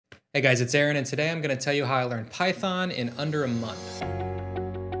Hey guys, it's Aaron, and today I'm going to tell you how I learned Python in under a month.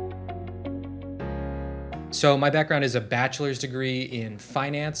 So my background is a bachelor's degree in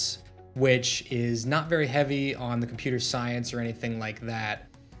finance, which is not very heavy on the computer science or anything like that.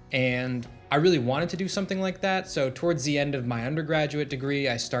 And I really wanted to do something like that, so towards the end of my undergraduate degree,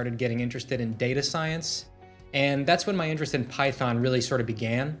 I started getting interested in data science. And that's when my interest in Python really sort of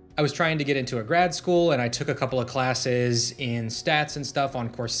began. I was trying to get into a grad school and I took a couple of classes in stats and stuff on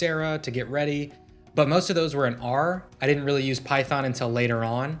Coursera to get ready, but most of those were in R. I didn't really use Python until later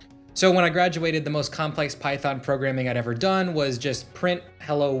on. So when I graduated, the most complex Python programming I'd ever done was just print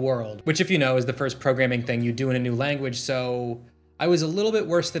hello world, which if you know is the first programming thing you do in a new language, so I was a little bit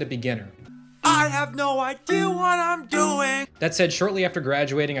worse than a beginner. I have no idea what I'm doing. That said, shortly after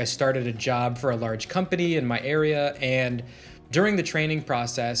graduating, I started a job for a large company in my area, and during the training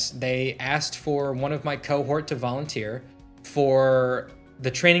process, they asked for one of my cohort to volunteer for the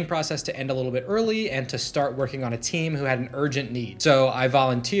training process to end a little bit early and to start working on a team who had an urgent need. So I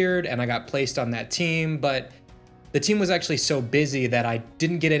volunteered and I got placed on that team, but the team was actually so busy that I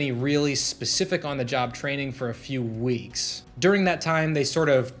didn't get any really specific on-the-job training for a few weeks. During that time, they sort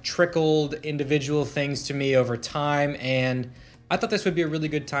of trickled individual things to me over time, and I thought this would be a really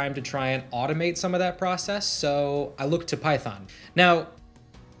good time to try and automate some of that process, so I looked to Python. Now,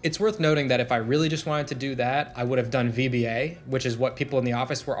 it's worth noting that if I really just wanted to do that, I would have done VBA, which is what people in the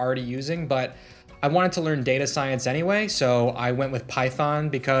office were already using, but I wanted to learn data science anyway, so I went with Python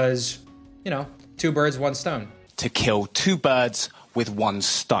because, you know, two birds, one stone. To kill two birds with one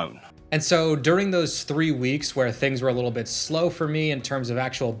stone. And so during those 3 weeks where things were a little bit slow for me in terms of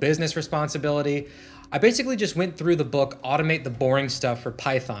actual business responsibility, I basically just went through the book Automate the Boring Stuff for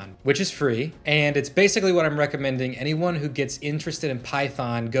Python, which is free. And it's basically what I'm recommending anyone who gets interested in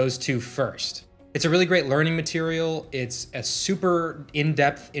Python goes to first. It's a really great learning material. It's a super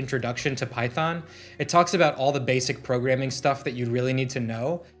in-depth introduction to Python. It talks about all the basic programming stuff that you really need to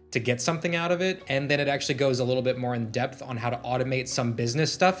know to get something out of it, and then it actually goes a little bit more in depth on how to automate some business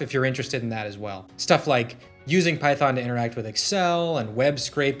stuff if you're interested in that as well. Stuff like using Python to interact with Excel and web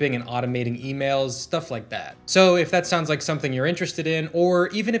scraping and automating emails, stuff like that. So if that sounds like something you're interested in, or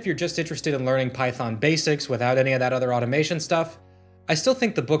even if you're just interested in learning Python basics without any of that other automation stuff, I still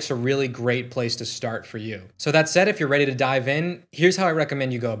think the book's a really great place to start for you. So that said, if you're ready to dive in, here's how I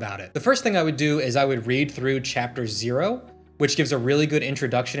recommend you go about it. The first thing I would do is I would read through chapter 0, which gives a really good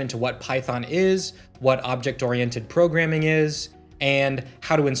introduction into what Python is, what object-oriented programming is, and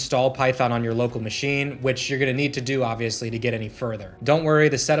how to install Python on your local machine, which you're gonna need to do, obviously, to get any further. Don't worry,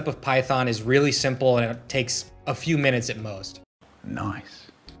 the setup of Python is really simple and it takes a few minutes at most. Nice.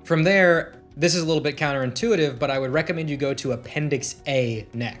 From there, this is a little bit counterintuitive, but I would recommend you go to Appendix A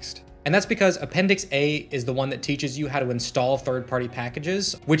next. And that's because Appendix A is the one that teaches you how to install third-party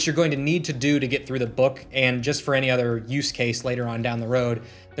packages, which you're going to need to do to get through the book, and just for any other use case later on down the road,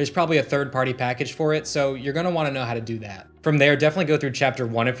 there's probably a third-party package for it, so you're gonna wanna know how to do that. From there, definitely go through chapter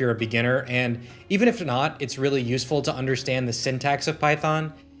 1 if you're a beginner, and even if not, it's really useful to understand the syntax of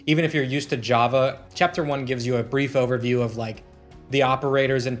Python. Even if you're used to Java, chapter 1 gives you a brief overview of like the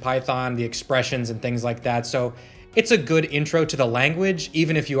operators in Python, the expressions and things like that, so it's a good intro to the language,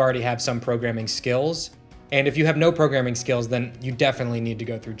 even if you already have some programming skills. And if you have no programming skills, then you definitely need to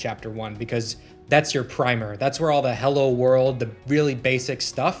go through chapter 1 because that's your primer. That's where all the hello world, the really basic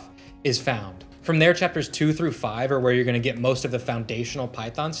stuff is found. From there, chapters 2 through 5 are where you're gonna get most of the foundational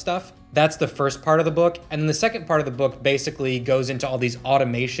Python stuff. That's the first part of the book. And then the second part of the book basically goes into all these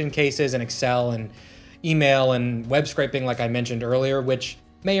automation cases in Excel and email and web scraping, like I mentioned earlier, which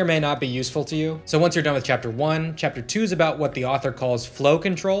may or may not be useful to you. So once you're done with chapter 1, chapter 2 is about what the author calls flow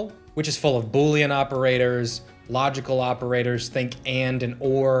control, which is full of Boolean operators, logical operators, think and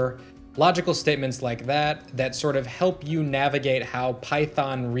or, logical statements like that, that sort of help you navigate how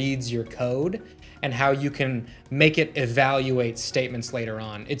Python reads your code and how you can make it evaluate statements later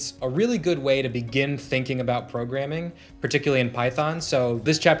on. It's a really good way to begin thinking about programming, particularly in Python, so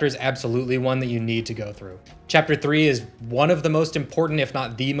this chapter is absolutely one that you need to go through. Chapter 3 is one of the most important, if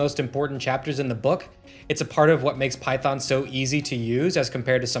not the most important chapters in the book. It's a part of what makes Python so easy to use as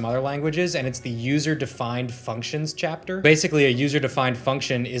compared to some other languages, and it's the user-defined functions chapter. Basically, a user-defined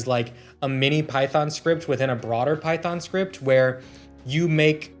function is like a mini Python script within a broader Python script where you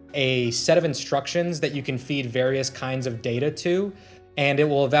make a set of instructions that you can feed various kinds of data to, and it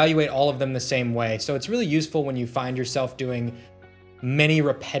will evaluate all of them the same way. So it's really useful when you find yourself doing many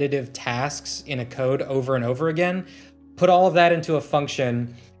repetitive tasks in a code over and over again. put all of that into a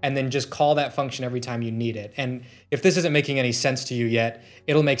function, and then just call that function every time you need it. And if this isn't making any sense to you yet,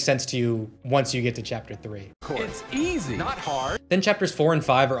 it'll make sense to you once you get to chapter 3. It's easy, not hard. Then chapters 4 and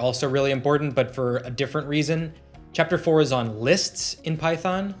 5 are also really important, but for a different reason. Chapter 4 is on lists in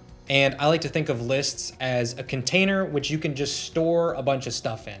Python, and I like to think of lists as a container which you can just store a bunch of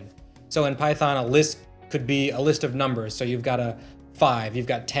stuff in. So in Python, a list could be a list of numbers. So you've got a 5, you've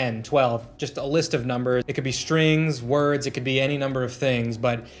got 10, 12, just a list of numbers. It could be strings, words, it could be any number of things,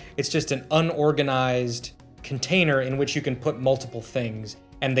 but it's just an unorganized container in which you can put multiple things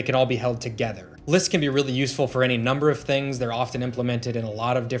and they can all be held together. Lists can be really useful for any number of things. They're often implemented in a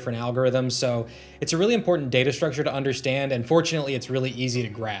lot of different algorithms, so it's a really important data structure to understand, and fortunately it's really easy to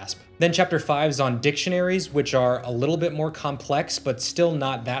grasp. Then chapter 5 is on dictionaries, which are a little bit more complex, but still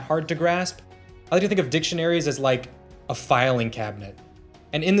not that hard to grasp. I like to think of dictionaries as like a filing cabinet.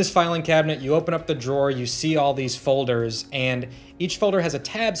 And in this filing cabinet, you open up the drawer, you see all these folders, and each folder has a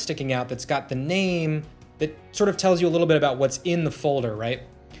tab sticking out that's got the name that sort of tells you a little bit about what's in the folder, right?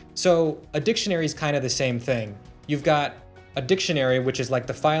 So a dictionary is kind of the same thing. You've got a dictionary, which is like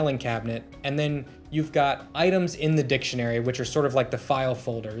the filing cabinet, and then you've got items in the dictionary, which are sort of like the file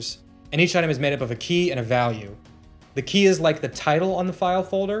folders. And each item is made up of a key and a value. The key is like the title on the file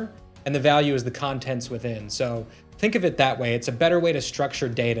folder, and the value is the contents within. So think of it that way. It's a better way to structure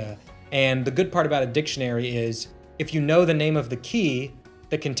data. And the good part about a dictionary is if you know the name of the key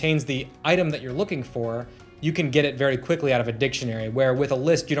that contains the item that you're looking for, you can get it very quickly out of a dictionary, where with a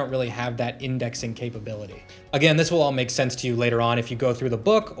list, you don't really have that indexing capability. Again, this will all make sense to you later on if you go through the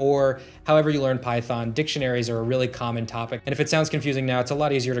book or however you learn Python. Dictionaries are a really common topic. And if it sounds confusing now, it's a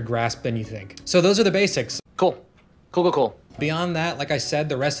lot easier to grasp than you think. So those are the basics. Cool. Cool. Beyond that, like I said,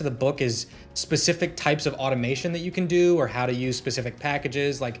 the rest of the book is specific types of automation that you can do or how to use specific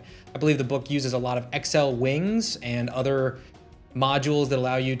packages. Like I believe the book uses a lot of Excel wings and other modules that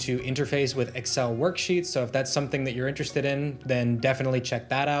allow you to interface with Excel worksheets. So if that's something that you're interested in, then definitely check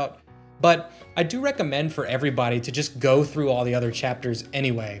that out. But I do recommend for everybody to just go through all the other chapters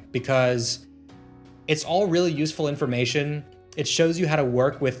anyway, because it's all really useful information. It shows you how to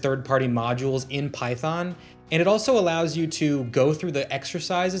work with third-party modules in Python, and it also allows you to go through the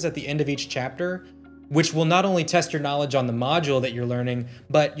exercises at the end of each chapter, which will not only test your knowledge on the module that you're learning,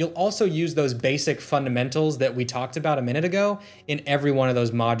 but you'll also use those basic fundamentals that we talked about a minute ago in every one of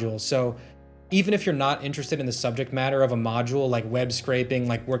those modules. So even if you're not interested in the subject matter of a module like web scraping,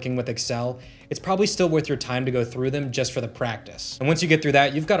 like working with Excel, it's probably still worth your time to go through them just for the practice. And once you get through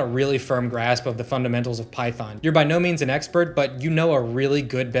that, you've got a really firm grasp of the fundamentals of Python. You're by no means an expert, but you know a really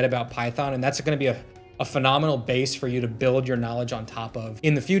good bit about Python, and that's gonna be a phenomenal base for you to build your knowledge on top of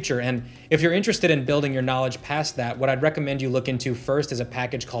in the future. And if you're interested in building your knowledge past that, what I'd recommend you look into first is a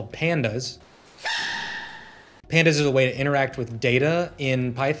package called Pandas. Pandas is a way to interact with data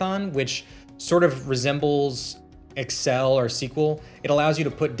in Python, which sort of resembles Excel or SQL. It allows you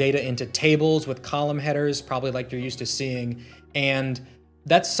to put data into tables with column headers, probably like you're used to seeing. And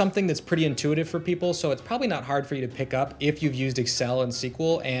that's something that's pretty intuitive for people, so it's probably not hard for you to pick up if you've used Excel and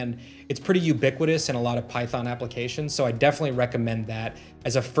SQL, and it's pretty ubiquitous in a lot of Python applications, so I definitely recommend that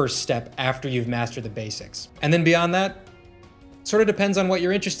as a first step after you've mastered the basics. And then beyond that, sort of depends on what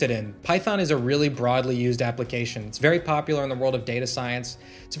you're interested in. Python is a really broadly used application. It's very popular in the world of data science.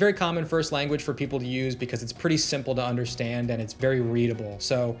 It's a very common first language for people to use because it's pretty simple to understand and it's very readable.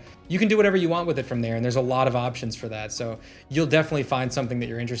 So you can do whatever you want with it from there, and there's a lot of options for that. So you'll definitely find something that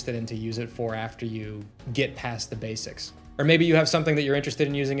you're interested in to use it for after you get past the basics. Or maybe you have something that you're interested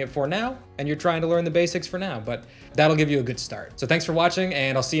in using it for now, and you're trying to learn the basics for now, but that'll give you a good start. So thanks for watching,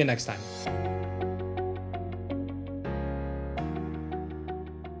 and I'll see you next time.